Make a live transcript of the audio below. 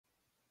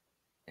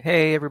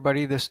Hey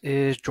everybody, this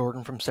is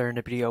Jordan from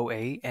Serendipity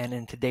OA, and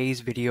in today's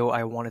video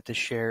I wanted to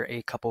share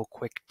a couple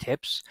quick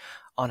tips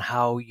on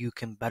how you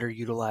can better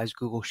utilize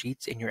Google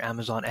Sheets in your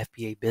Amazon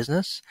FBA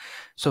business.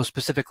 So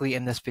specifically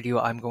in this video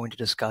I'm going to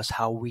discuss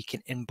how we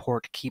can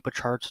import Keepa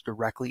charts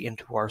directly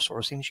into our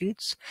sourcing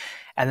sheets,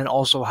 and then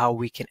also how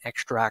we can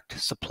extract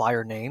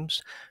supplier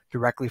names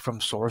directly from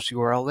source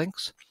URL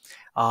links.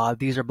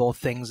 These are both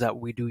things that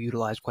we do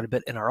utilize quite a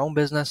bit in our own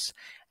business,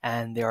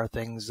 and they are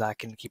things that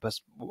can keep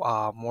us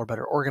more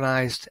better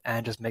organized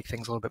and just make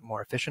things a little bit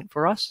more efficient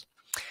for us.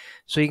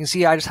 So you can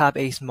see I just have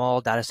a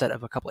small data set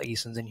of a couple of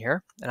ASINs in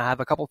here, and I have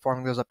a couple of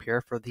formulas up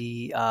here for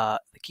the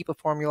Keepa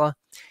formula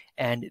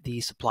and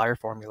the supplier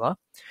formula.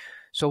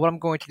 So what I'm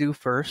going to do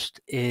first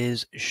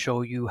is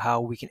show you how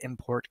we can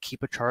import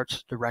Keepa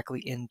charts directly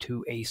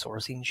into a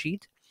sourcing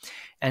sheet.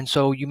 And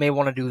so you may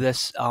want to do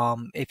this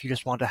if you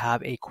just want to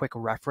have a quick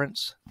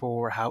reference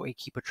for how a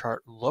Keepa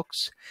chart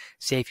looks.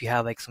 Say if you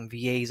have like some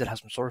VAs that have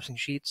some sourcing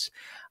sheets,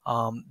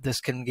 this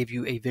can give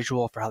you a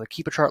visual for how the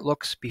Keepa chart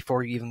looks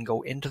before you even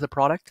go into the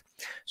product.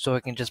 So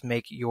it can just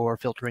make your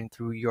filtering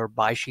through your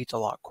buy sheets a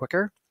lot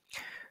quicker.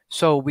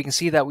 So we can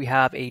see that we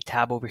have a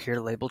tab over here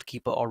labeled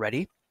Keepa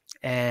already,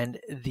 and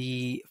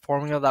the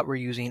formula that we're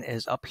using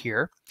is up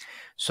here.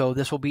 So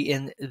this will be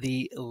in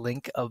the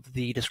link of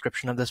the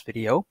description of this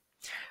video.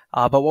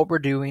 But what we're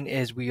doing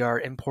is we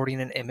are importing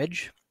an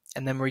image,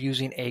 and then we're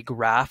using a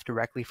graph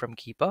directly from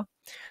Keepa.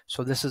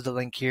 So this is the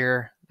link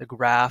here, the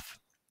graph,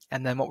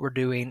 and then what we're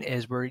doing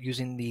is we're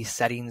using the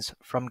settings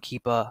from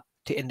Keepa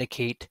to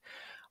indicate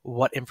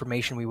what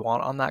information we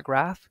want on that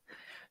graph.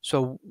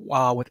 So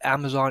with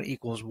Amazon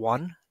equals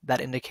 1,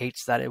 that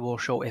indicates that it will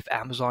show if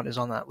Amazon is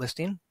on that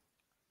listing.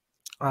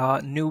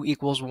 New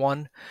equals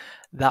 1,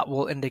 that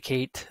will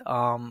indicate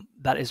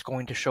that is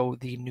going to show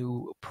the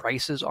new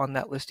prices on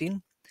that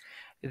listing.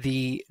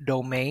 The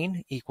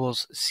domain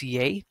equals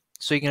CA.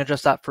 So you can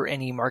adjust that for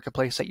any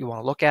marketplace that you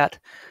want to look at.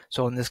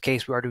 So in this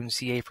case, we are doing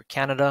CA for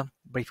Canada,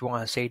 but if you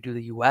want to say do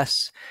the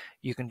US,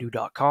 you can do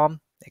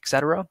 .com,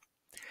 etc.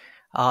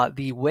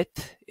 The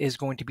width is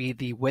going to be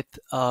the width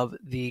of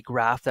the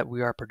graph that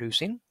we are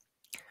producing.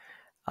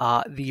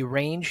 The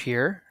range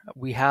here,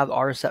 we have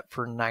ours set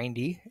for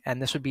 90, and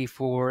this would be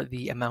for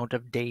the amount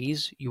of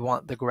days you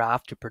want the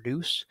graph to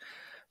produce.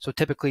 So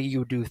typically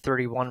you do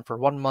 31 for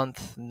 1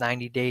 month,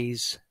 90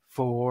 days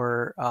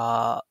for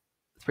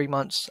 3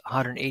 months,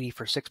 180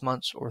 for 6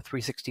 months, or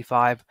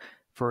 365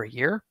 for a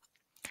year.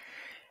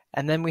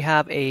 And then we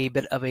have a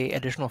bit of an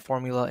additional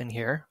formula in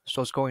here.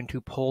 So it's going to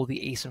pull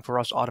the ASIN for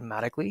us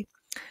automatically.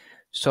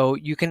 So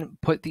you can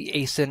put the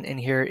ASIN in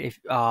here if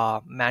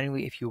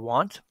manually if you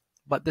want,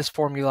 but this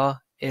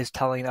formula is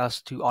telling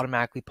us to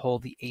automatically pull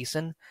the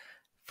ASIN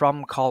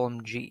from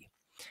column G.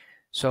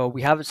 So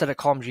we have it set at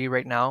column G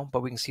right now,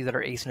 but we can see that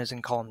our ASIN is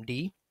in column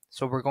D.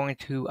 So we're going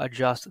to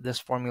adjust this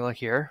formula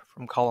here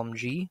from column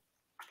G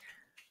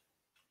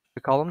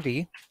to column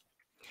D.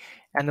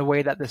 And the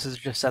way that this is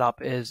just set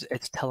up is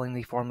it's telling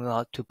the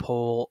formula to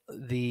pull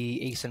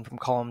the ASIN from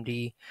column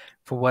D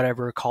for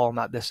whatever column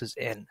that this is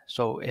in.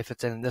 So if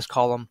it's in this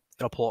column,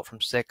 it'll pull it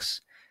from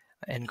 6.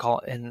 In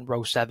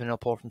row 7, it'll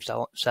pull it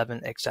from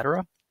 7,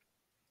 etc.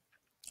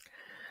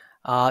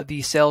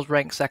 The sales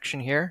rank section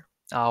here,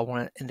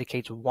 when it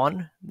indicates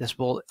 1, this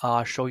will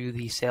show you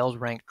the sales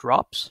rank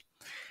drops.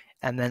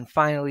 And then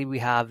finally, we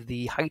have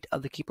the height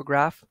of the Keepa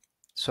graph.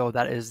 So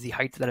that is the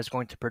height that it's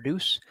going to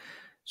produce.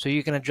 So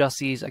you can adjust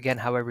these again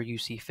however you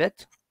see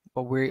fit,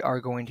 but we are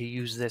going to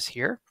use this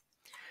here.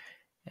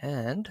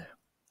 And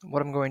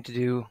what I'm going to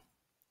do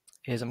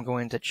is I'm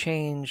going to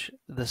change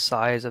the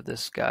size of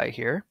this guy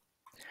here.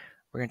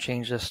 We're going to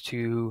change this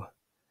to,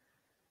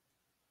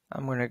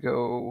 I'm going to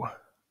go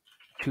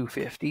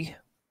 250,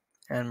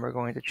 and we're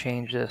going to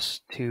change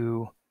this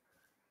to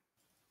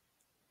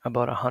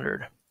about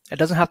 100. It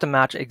doesn't have to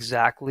match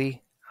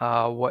exactly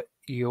what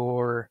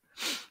your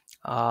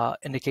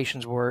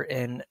indications were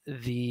in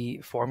the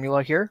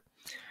formula here.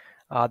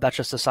 That's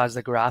just the size of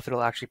the graph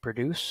it'll actually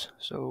produce.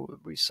 So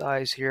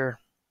resize here,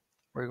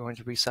 we're going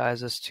to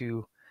resize this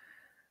to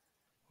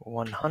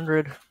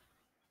 100.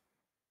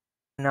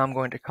 Now I'm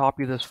going to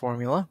copy this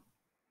formula.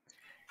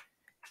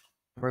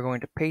 We're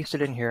going to paste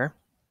it in here,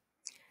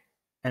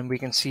 and we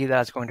can see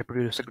that it's going to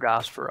produce a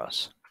graph for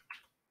us.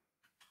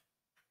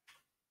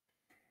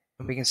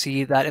 And we can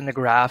see that in the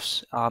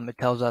graphs, it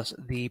tells us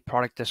the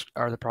product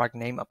or the product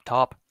name up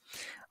top.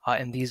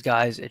 In these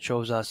guys, it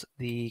shows us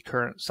the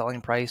current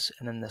selling price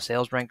and then the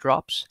sales rank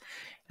drops.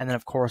 And then,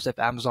 of course, if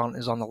Amazon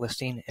is on the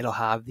listing, it'll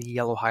have the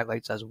yellow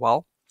highlights as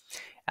well.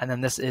 And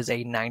then this is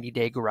a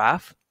 90-day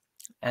graph.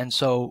 And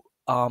so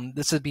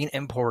this is being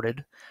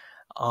imported.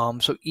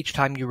 So each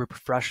time you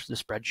refresh the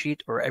spreadsheet,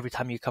 or every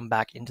time you come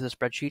back into the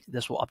spreadsheet,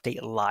 this will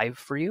update live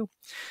for you.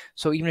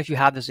 So even if you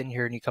have this in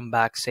here and you come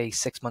back, say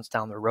 6 months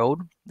down the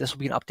road, this will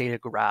be an updated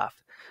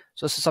graph.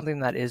 So this is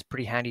something that is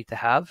pretty handy to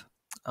have.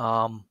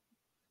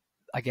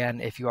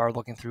 Again, if you are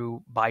looking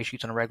through buy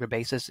sheets on a regular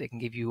basis, it can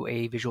give you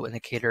a visual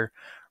indicator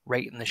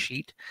right in the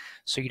sheet.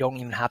 So you don't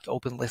even have to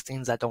open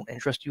listings that don't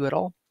interest you at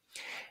all.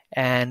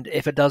 And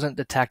if it doesn't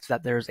detect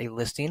that there's a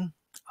listing,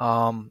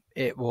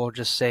 it will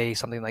just say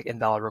something like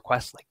invalid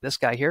request, like this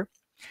guy here.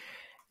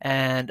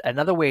 And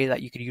another way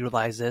that you could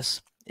utilize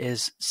this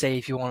is, say,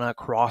 if you want to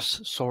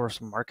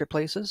cross-source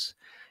marketplaces,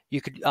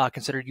 you could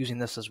consider using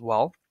this as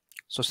well.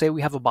 So say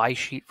we have a buy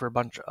sheet for a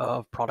bunch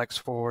of products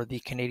for the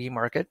Canadian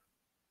market,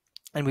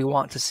 and we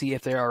want to see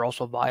if they are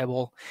also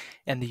viable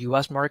in the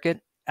US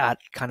market at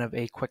kind of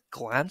a quick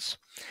glance.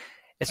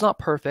 It's not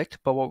perfect,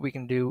 but what we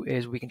can do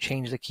is we can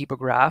change the Keepa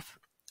graph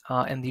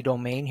in the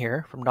domain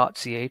here from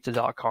 .ca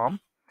to .com,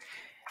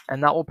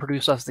 and that will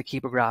produce us the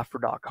Keepa graph for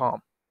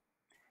 .com.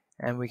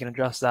 And we can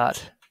adjust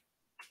that,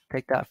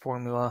 take that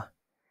formula,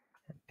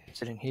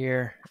 paste it in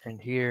here and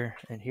here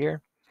and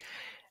here.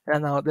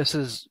 And now this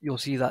is, you'll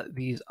see that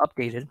these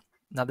updated.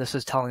 Now this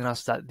is telling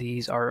us that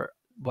these are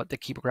what the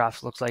Keepa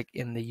graphs looks like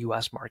in the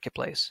US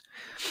marketplace.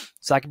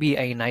 So that could be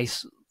a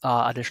nice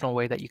additional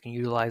way that you can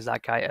utilize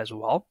that guy as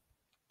well.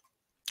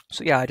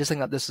 So yeah, I just think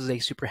that this is a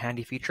super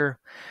handy feature,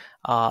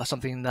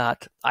 something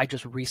that I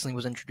just recently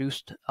was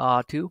introduced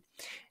to,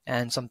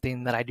 and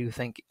something that I do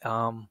think a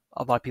lot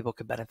of people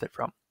could benefit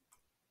from.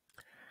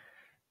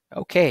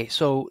 Okay,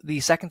 so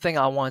the second thing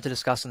I wanted to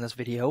discuss in this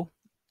video,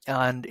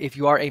 and if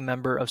you are a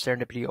member of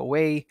Serendipity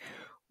OA,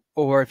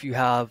 or if you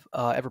have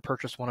ever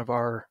purchased one of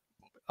our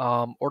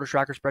order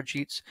tracker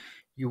spreadsheets,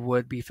 you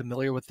would be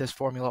familiar with this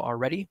formula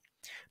already.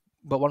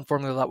 But one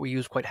formula that we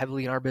use quite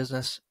heavily in our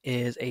business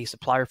is a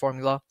supplier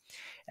formula.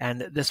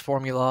 And this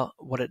formula,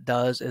 what it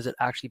does is it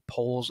actually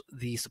pulls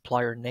the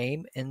supplier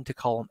name into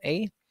column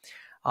A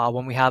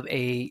when we have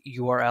a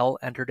URL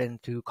entered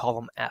into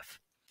column F.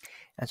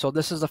 And so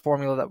this is the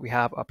formula that we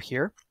have up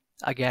here.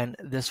 Again,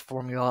 this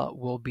formula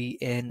will be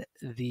in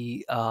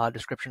the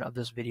description of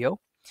this video.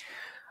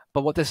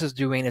 But what this is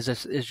doing is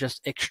this is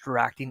just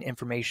extracting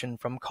information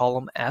from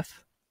column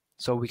F.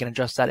 So we can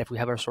adjust that if we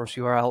have our source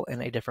URL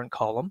in a different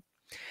column.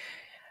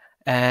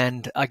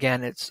 And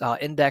again, it's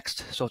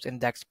indexed, so it's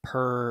indexed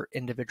per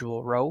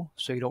individual row.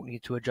 So you don't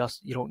need to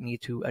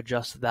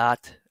adjust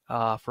that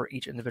for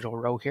each individual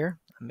row here.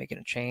 I'm making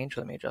a change.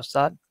 Let me adjust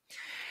that.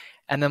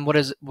 And then what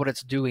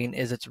it's doing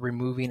is it's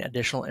removing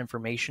additional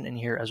information in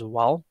here as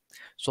well.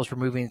 So it's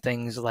removing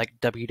things like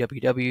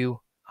www,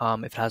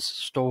 if it has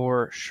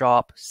store,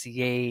 shop,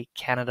 CA,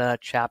 Canada,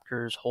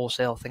 chapters,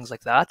 wholesale, things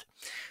like that.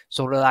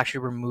 So it'll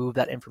actually remove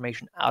that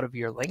information out of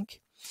your link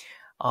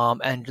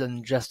and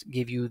then just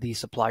give you the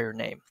supplier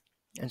name.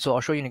 And so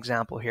I'll show you an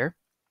example here.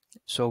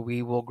 So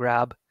we will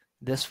grab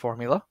this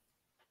formula.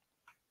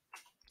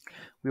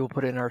 We will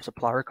put it in our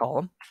supplier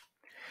column.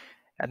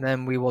 And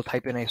then we will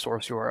type in a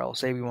source URL.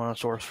 Say we want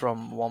to source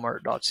from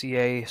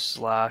walmart.ca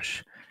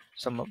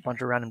 /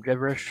 bunch of random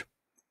gibberish.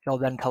 It'll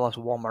then tell us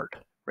Walmart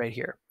right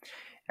here.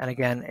 And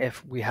again,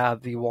 if we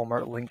have the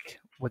Walmart link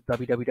with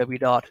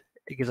www,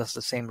 it gives us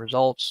the same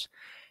results.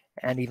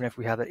 And even if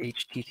we have it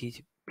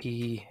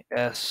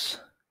HTTPS,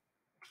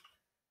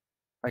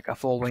 like a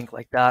full link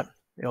like that,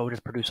 it'll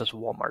just produce us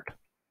Walmart.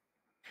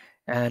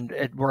 And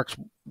it works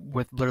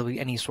with literally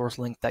any source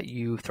link that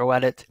you throw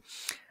at it.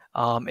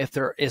 If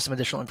there is some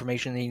additional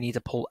information that you need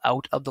to pull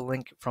out of the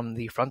link from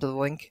the front of the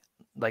link,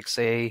 like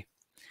say,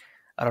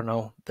 I don't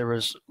know, there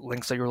was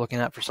links that you're looking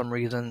at for some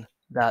reason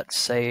that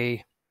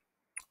say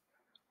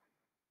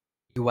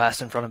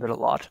US in front of it a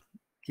lot.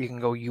 You can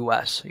go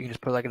US. You can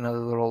just put like another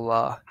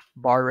little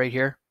bar right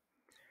here.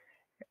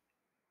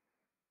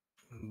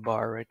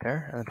 Bar right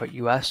there, and then put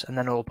US, and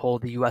then it will pull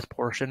the US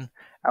portion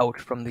out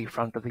from the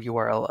front of the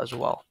URL as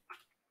well.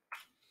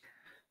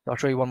 I'll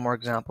show you one more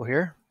example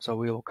here. So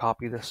we will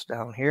copy this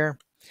down here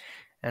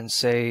and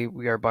say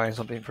we are buying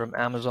something from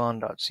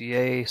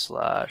amazon.ca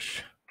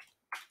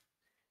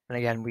and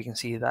again, we can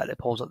see that it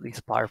pulls up the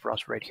supplier for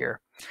us right here.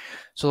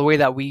 So the way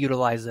that we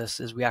utilize this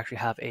is we actually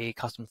have a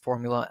custom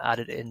formula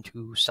added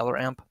into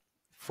SellerAmp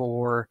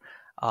for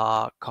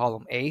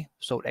column A.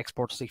 So it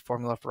exports the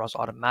formula for us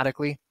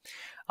automatically.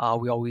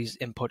 We always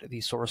input the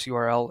source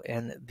URL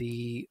and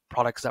the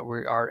products that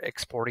we are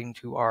exporting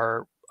to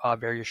our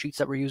various sheets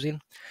that we're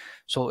using.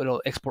 So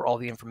it'll export all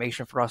the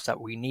information for us that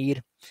we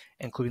need,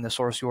 including the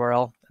source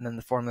URL, and then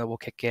the formula will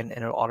kick in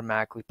and it'll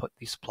automatically put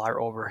the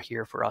supplier over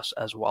here for us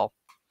as well.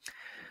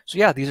 So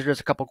yeah, these are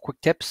just a couple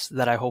quick tips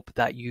that I hope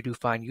that you do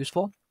find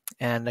useful.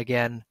 And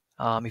again,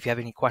 if you have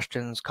any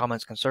questions,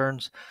 comments,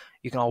 concerns,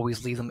 you can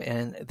always leave them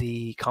in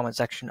the comment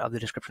section of the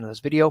description of this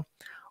video,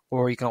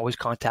 or you can always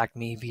contact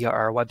me via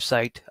our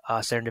website,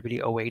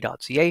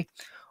 serendipityoa.ca,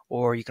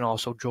 or you can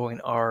also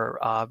join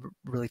our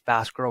really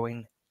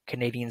fast-growing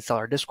Canadian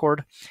seller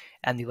Discord,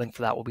 and the link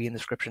for that will be in the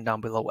description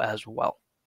down below as well.